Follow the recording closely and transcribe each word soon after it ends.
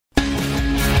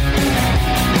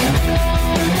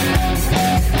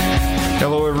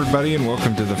everybody, and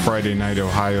welcome to the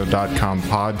FridayNightOhio.com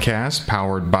podcast,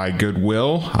 powered by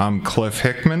Goodwill. I'm Cliff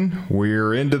Hickman.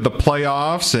 We're into the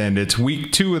playoffs, and it's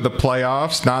week 2 of the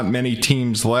playoffs. Not many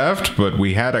teams left, but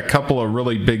we had a couple of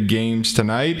really big games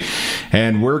tonight,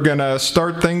 and we're going to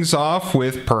start things off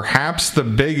with perhaps the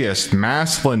biggest.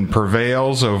 Massillon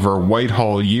prevails over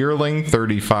Whitehall Yearling,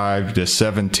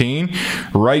 35-17.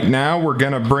 Right now, we're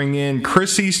going to bring in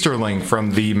Chris Easterling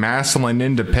from the Massillon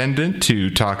Independent to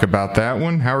talk about that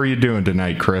one. How are you doing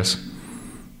tonight, Chris?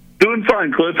 Doing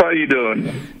fine, Cliff. How you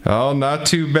doing? Oh, not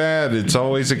too bad. It's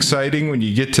always exciting when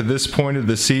you get to this point of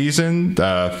the season.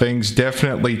 Things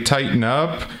definitely tighten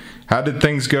up. How did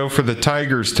things go for the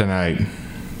Tigers tonight?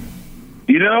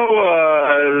 You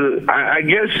know, I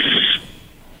guess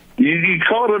you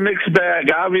call it a mixed bag.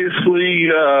 Obviously,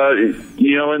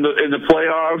 you know, in the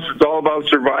playoffs, it's all about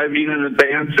surviving and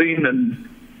advancing,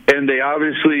 and they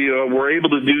obviously were able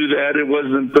to do that. It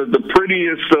wasn't the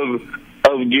prettiest of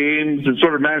games to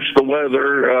sort of match the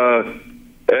weather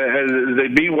as they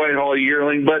beat Whitehall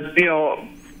Yearling. But, you know,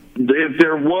 if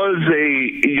there was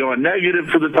a negative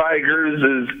for the Tigers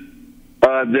is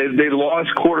they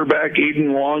lost quarterback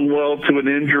Aiden Longwell to an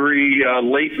injury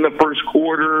late in the first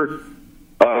quarter.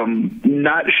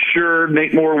 Not sure.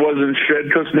 Head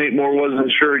coach Nate Moore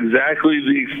wasn't sure exactly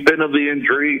the extent of the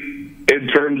injury in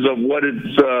terms of what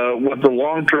the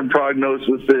long-term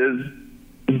prognosis is.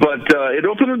 But it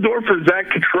opened the door for Zach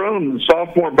Catrone, the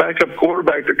sophomore backup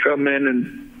quarterback, to come in,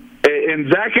 and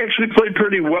Zach actually played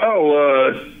pretty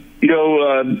well.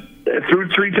 Threw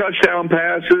 3 touchdown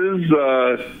passes,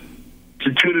 to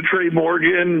 2 to Trey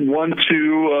Morgan, 1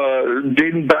 to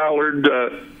Jaden Ballard.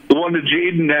 The one to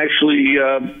Jaden actually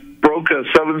broke a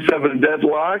 7-7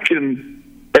 deadlock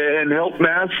and helped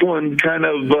Massillon kind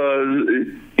of.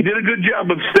 He did a good job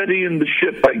of steadying the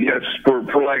ship, I guess, for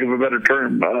lack of a better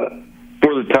term,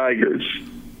 for the Tigers.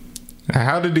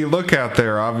 How did he look out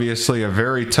there? Obviously, a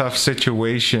very tough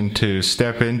situation to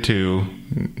step into.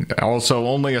 Also,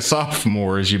 only a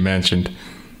sophomore, as you mentioned.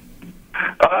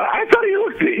 I thought he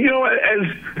looked, as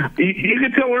you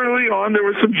could tell early on, there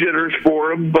was some jitters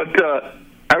for him, but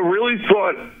I really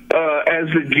thought as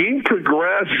the game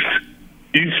progressed,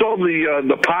 you saw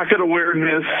the pocket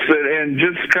awareness and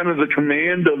just kind of the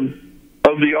command of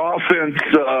the offense,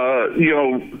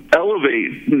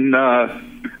 elevate. And,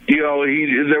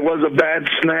 there was a bad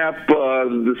snap,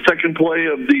 the second play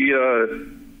of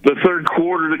the third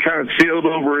quarter that kind of sailed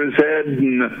over his head,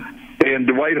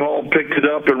 and Whitehall picked it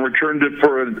up and returned it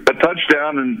for a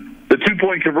touchdown, and the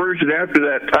 2-point conversion after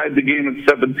that tied the game at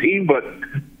 17. But,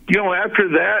 after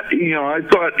that, I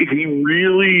thought he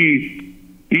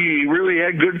really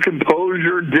had good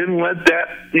composure, didn't let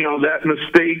that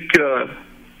mistake,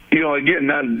 again,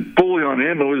 not fully on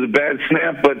him, it was a bad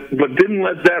snap, but didn't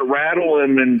let that rattle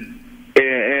him, and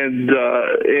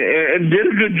did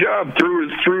a good job,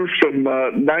 threw some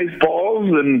nice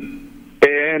balls, and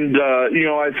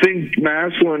I think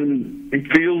Massillon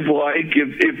feels like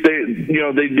if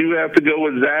they do have to go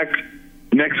with Zach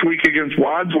next week against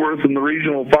Wadsworth in the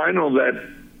regional final, that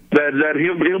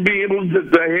he'll be able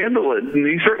to handle it, and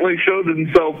he certainly showed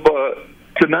himself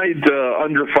tonight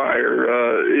under fire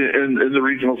in the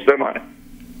regional semi.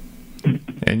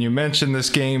 And you mentioned this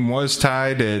game was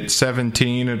tied at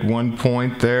 17 at one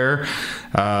point there.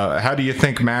 How do you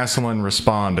think Massillon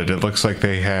responded? It looks like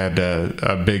they had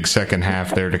a big second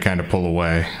half there to kind of pull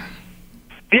away.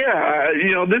 Yeah,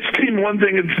 this team, one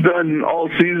thing it's done all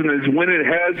season is when it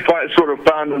has sort of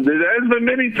found, there has been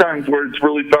many times where it's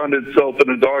really found itself in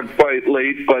a dogfight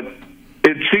late, but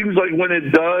it seems like when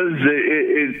it does,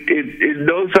 it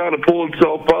knows how to pull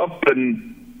itself up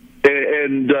and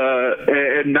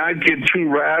not get too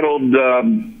rattled.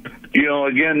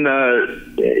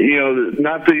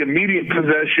 Not the immediate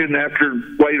possession after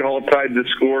Whitehall tied the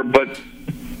score, but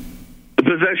the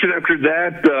possession after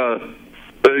that,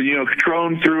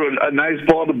 Catrone threw a nice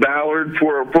ball to Ballard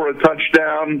for a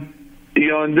touchdown.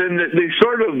 And then they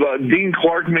sort of Dean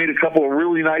Clark made a couple of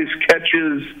really nice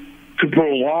catches to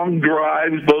prolong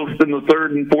drives, both in the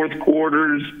third and fourth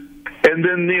quarters. And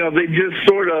then, they just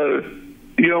sort of,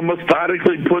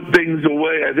 methodically put things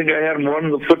away. I think I had them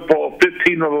running the football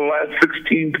 15 of the last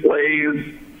 16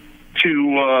 plays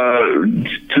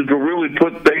to really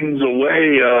put things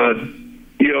away,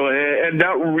 and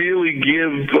not really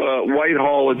give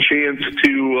Whitehall a chance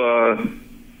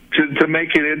to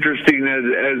make it interesting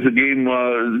as the game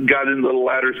got into the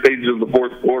latter stages of the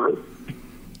fourth quarter.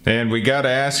 And we got to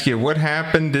ask you, what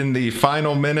happened in the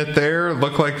final minute there? It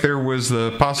looked like there was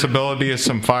the possibility of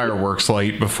some fireworks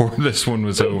late before this one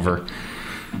was over.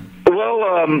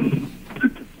 Well,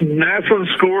 Massillon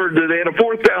scored. They had a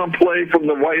fourth down play from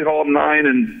the Whitehall 9,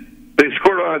 and they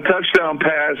scored on a touchdown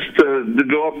pass to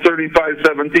go up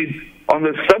 35-17. On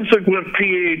the subsequent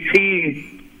PAT,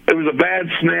 it was a bad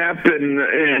snap,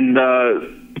 and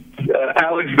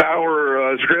Alex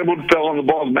Bauer scrambled, fell on the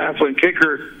ball. The Massillon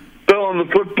kicker fell on the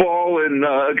football, and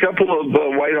a couple of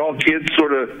Whitehall kids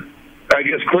sort of, I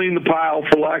guess, cleaned the pile,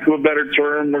 for lack of a better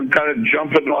term. Were kind of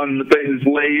jumping on the things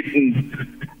late,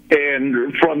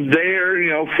 and from there,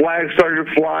 flags started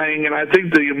flying, and I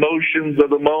think the emotions of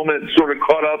the moment sort of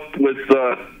caught up with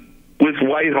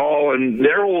Whitehall, and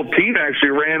their whole team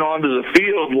actually ran onto the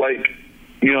field like,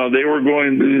 they were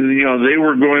going to,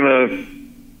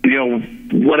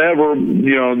 whatever,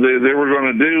 they were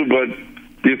going to do, but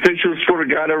the officials sort of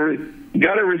got every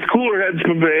cooler heads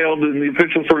prevailed, and the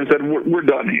officials sort of said, we're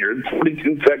done here. It's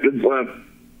 42 seconds left.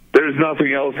 There's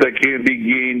nothing else that can be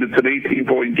gained. It's an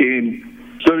 18-point game.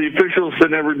 So the officials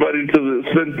sent everybody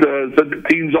sent the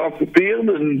teams off the field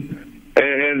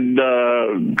and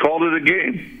called it a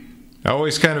game.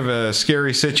 Always kind of a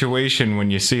scary situation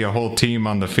when you see a whole team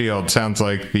on the field. Sounds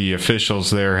like the officials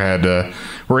there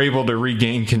were able to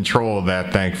regain control of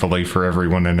that, thankfully, for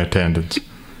everyone in attendance.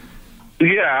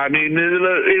 Yeah, I mean,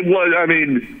 it was. I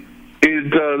mean, they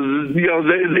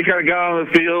kind of got on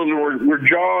the field and were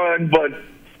jawing, but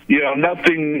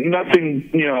nothing.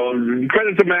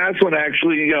 Credit to Massillon,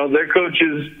 actually. Their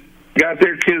coaches got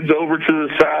their kids over to the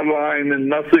sideline, and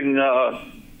nothing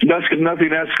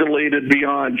escalated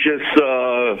beyond just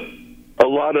a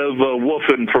lot of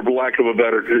woofing, for lack of a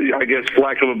better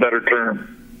term.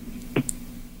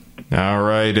 All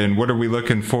right, and what are we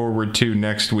looking forward to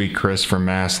next week, Chris, from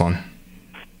Massillon?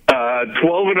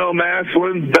 12-0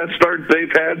 Massillon, best start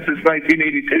they've had since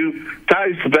 1982.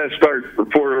 Ties the best start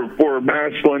for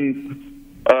Massillon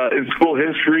in school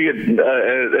history at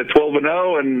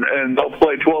 12-0, and they'll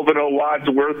play 12-0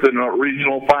 Wadsworth in a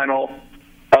regional final.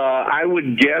 I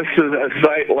would guess a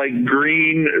site like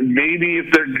Green, maybe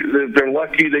if they're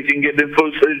lucky, they can get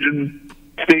InfoCision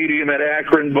Stadium at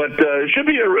Akron, but it should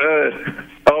be a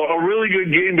really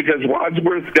good game because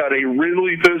Wadsworth's got a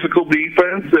really physical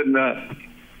defense and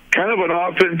kind of an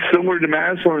offense similar to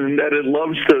Massillon in that it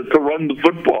loves to run the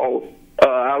football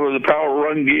out of the power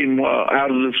run game, out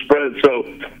of the spread. So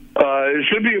it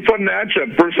should be a fun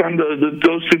matchup. First time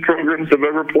those two programs have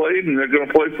ever played, and they're going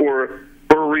to play for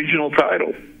a regional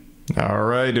title. All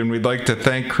right, and we'd like to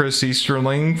thank Chris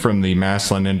Easterling from the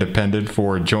Massillon Independent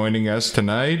for joining us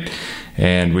tonight,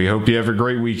 and we hope you have a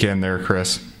great weekend there,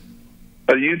 Chris.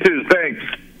 You too, thanks.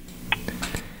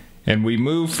 And we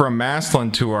move from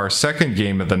Massillon to our second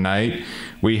game of the night.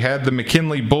 We had the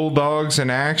McKinley Bulldogs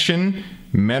in action.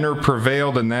 Menor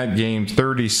prevailed in that game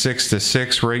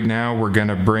 36-6. Right now we're going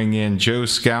to bring in Joe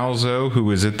Scalzo, who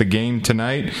was at the game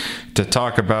tonight, to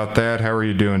talk about that. How are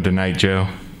you doing tonight, Joe?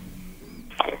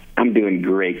 I'm doing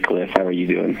great, Cliff. How are you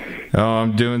doing? Oh,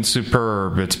 I'm doing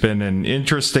superb. It's been an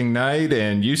interesting night,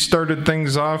 and you started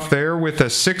things off there with a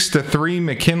 6-3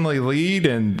 McKinley lead,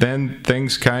 and then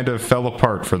things kind of fell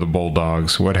apart for the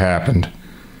Bulldogs. What happened?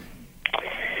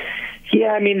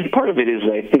 Yeah, I mean, part of it is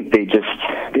I think this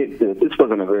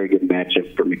wasn't a very good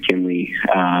matchup for McKinley.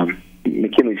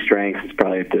 McKinley's strength is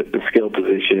probably at the skill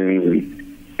positions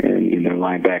and their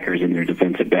linebackers and their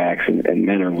defensive backs, and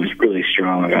Menor was really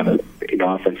strong on the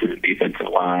offensive and defensive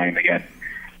line. They got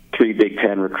 3 Big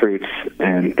Ten recruits,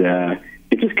 and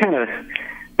it just kind of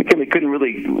McKinley couldn't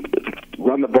really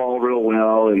run the ball real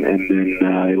well, and then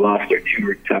they lost their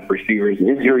 2 top receivers in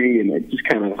injury, and it just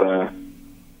kind of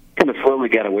slowly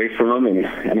got away from them.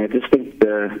 And I just think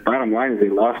the bottom line is they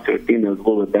lost to a team that was a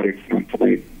little bit better than them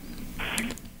tonight.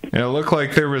 It looked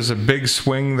like there was a big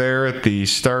swing there at the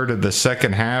start of the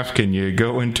second half. Can you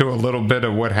go into a little bit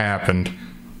of what happened?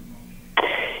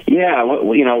 Yeah,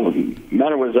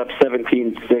 Menor was up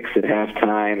 17-6 at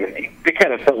halftime. They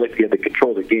kind of felt like they had to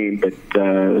control the game, but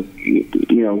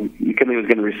McKinley was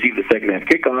going to receive the second half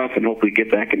kickoff and hopefully get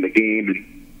back in the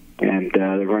game. And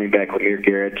the running back, Lemire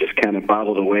Garrett, just kind of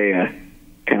bobbled away a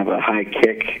high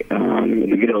kick in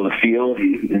the middle of the field,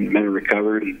 and Menor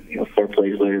recovered. 4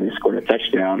 plays later, they scored a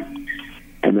touchdown.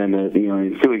 And then the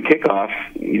ensuing kickoff,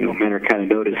 Menor kind of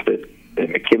noticed that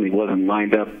McKinley wasn't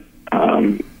lined up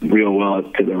real well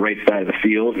to the right side of the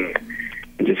field, and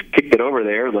just kicked it over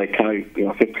there, like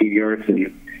 15 yards,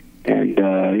 and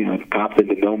popped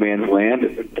into no man's land.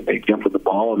 And they jumped with the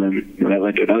ball, and then that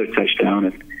led to another touchdown.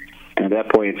 And at that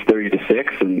point, it's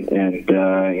 30-6, and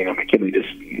McKinley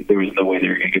there was no way they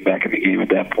were going to get back in the game at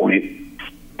that point.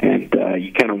 And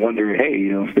you kind of wonder, hey,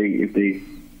 if they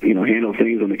handle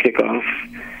things on the kickoff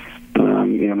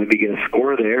maybe get a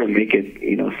score there and make it,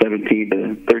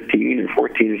 17-13 or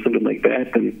 14 or something like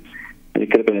that, then it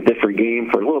could have been a different game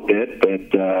for a little bit.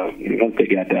 But once they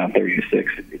got down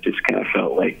 30-6, it just kind of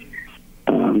felt like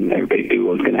everybody knew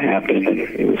what was going to happen, and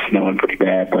it was snowing pretty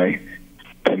bad by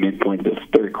midpoint of the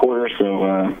third quarter.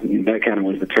 So that kind of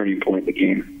was the turning point in the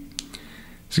game. I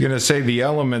was going to say the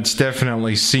elements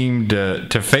definitely seemed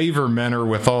to favor Menor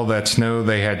with all that snow.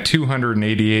 They had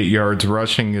 288 yards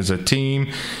rushing as a team,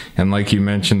 and like you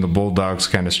mentioned, the Bulldogs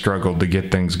kind of struggled to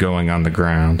get things going on the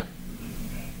ground.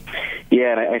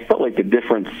 Yeah, and I felt like the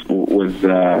difference was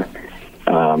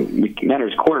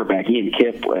Menor's quarterback, Ian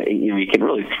Kipp. He can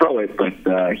really throw it, but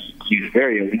he's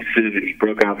very elusive, and he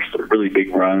broke out some really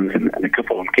big runs, and a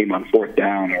couple of them came on fourth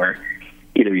down where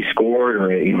either he scored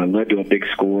or it led to a big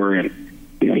score, and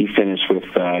he finished with,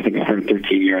 I think,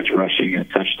 113 yards rushing and a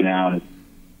touchdown.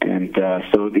 And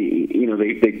so they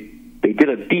did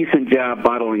a decent job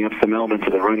bottling up some elements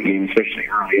of the run game, especially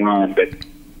early on. But,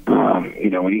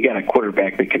 when you got a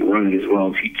quarterback that can run it as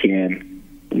well as he can,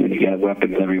 and then you got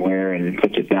weapons everywhere and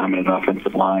such a dominant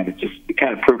offensive line, it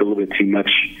kind of proved a little bit too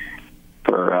much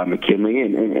for McKinley.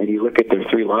 And you look at their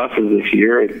three losses this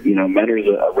year, Menor's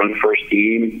a run-first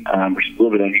team, which is a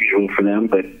little bit unusual for them,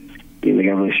 but they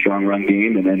got a really strong run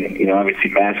game, and then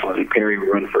obviously Massillon and Perry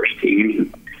were run first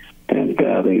teams, and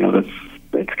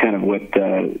that's kind of what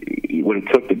it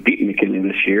took to beat McKinley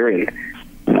this year. And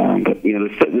but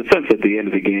the sense at the end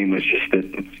of the game was just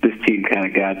that this team kind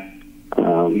of got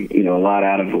a lot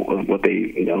out of what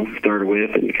they started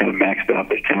with, and kind of maxed out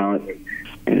their talent,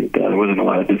 and there wasn't a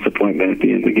lot of disappointment at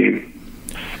the end of the game.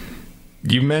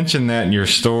 You mentioned that in your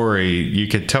story. You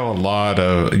could tell a lot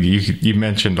of you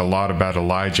mentioned a lot about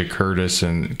Elijah Curtis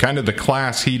and kind of the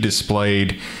class he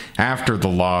displayed after the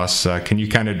loss. Can you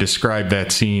kind of describe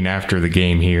that scene after the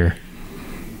game here?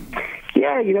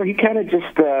 Yeah, he kind of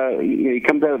just he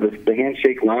comes out of the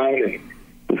handshake line and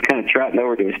was kind of trotting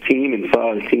over to his team and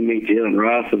saw his teammate Jalen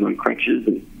Ross was on crutches,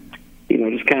 and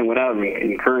just kind of went out and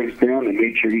encouraged him and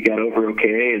made sure he got over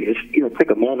okay, and just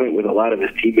took a moment with a lot of his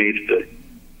teammates to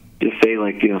just say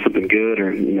something good,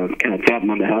 or kind of tap him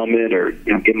on the helmet, or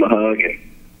give him a hug.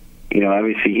 And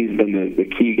obviously he's been the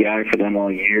key guy for them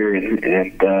all year. And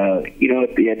at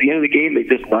the end of the game, they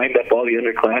just lined up all the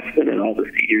underclassmen, and all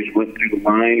the seniors went through the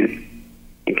line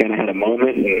and kind of had a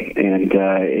moment. And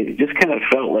it just kind of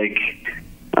felt like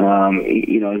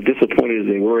as disappointed as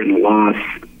they were in the loss,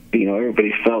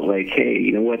 everybody felt like,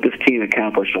 hey, this team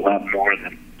accomplished a lot more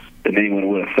than anyone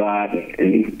would have thought,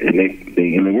 and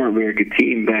they weren't a very good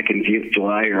team back in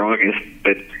July or August,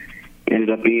 but ended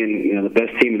up being the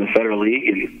best team in the Federal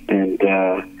League, and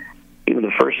the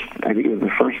first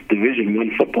Division I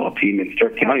football team in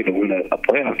Stark County to win a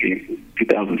playoff game since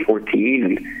 2014,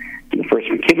 and the first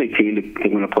McKinley team to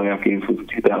win a playoff game since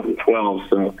 2012.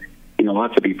 So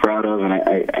lots to be proud of, and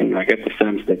I get the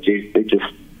sense that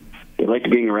they like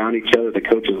being around each other. The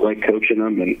coaches like coaching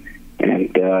them, and they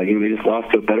just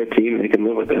lost to a better team, and they can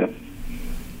live with that.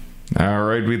 All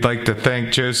right, we'd like to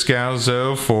thank Joe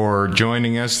Scalzo for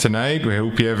joining us tonight. We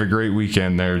hope you have a great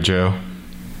weekend there, Joe.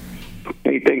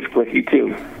 Hey, thanks, Cliff. You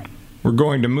too. We're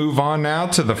going to move on now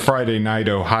to the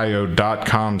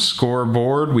FridayNightOhio.com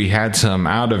scoreboard. We had some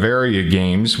out-of-area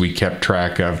games we kept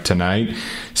track of tonight.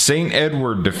 St.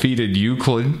 Edward defeated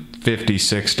Euclid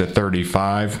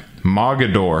 56-35.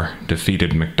 Mogador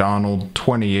defeated McDonald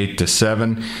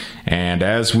 28-7. And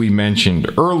as we mentioned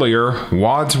earlier,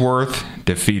 Wadsworth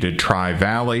defeated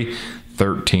Tri-Valley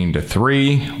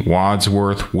 13-3.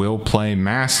 Wadsworth will play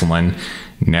Massillon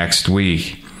next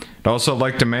week. I'd also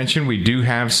like to mention we do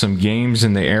have some games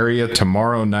in the area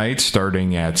tomorrow night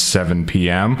starting at 7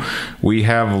 p.m. We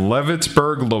have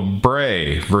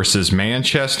Levittsburg-LeBray versus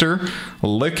Manchester,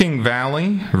 Licking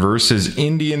Valley versus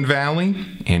Indian Valley,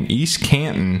 and East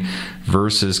Canton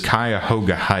versus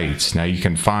Cuyahoga Heights. Now you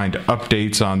can find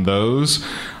updates on those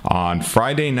on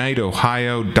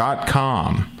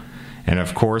FridayNightOhio.com. And,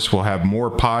 of course, we'll have more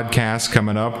podcasts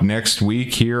coming up next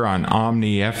week here on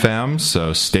Omni FM,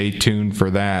 so stay tuned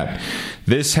for that.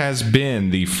 This has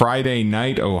been the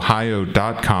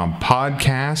FridayNightOhio.com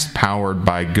podcast powered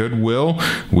by Goodwill.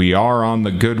 We are on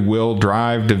the Goodwill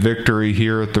Drive to Victory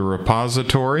here at the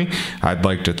repository. I'd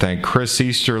like to thank Chris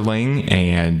Easterling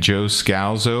and Joe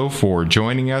Scalzo for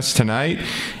joining us tonight.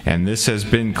 And this has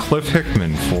been Cliff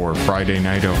Hickman for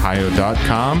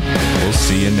FridayNightOhio.com. We'll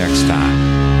see you next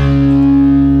time.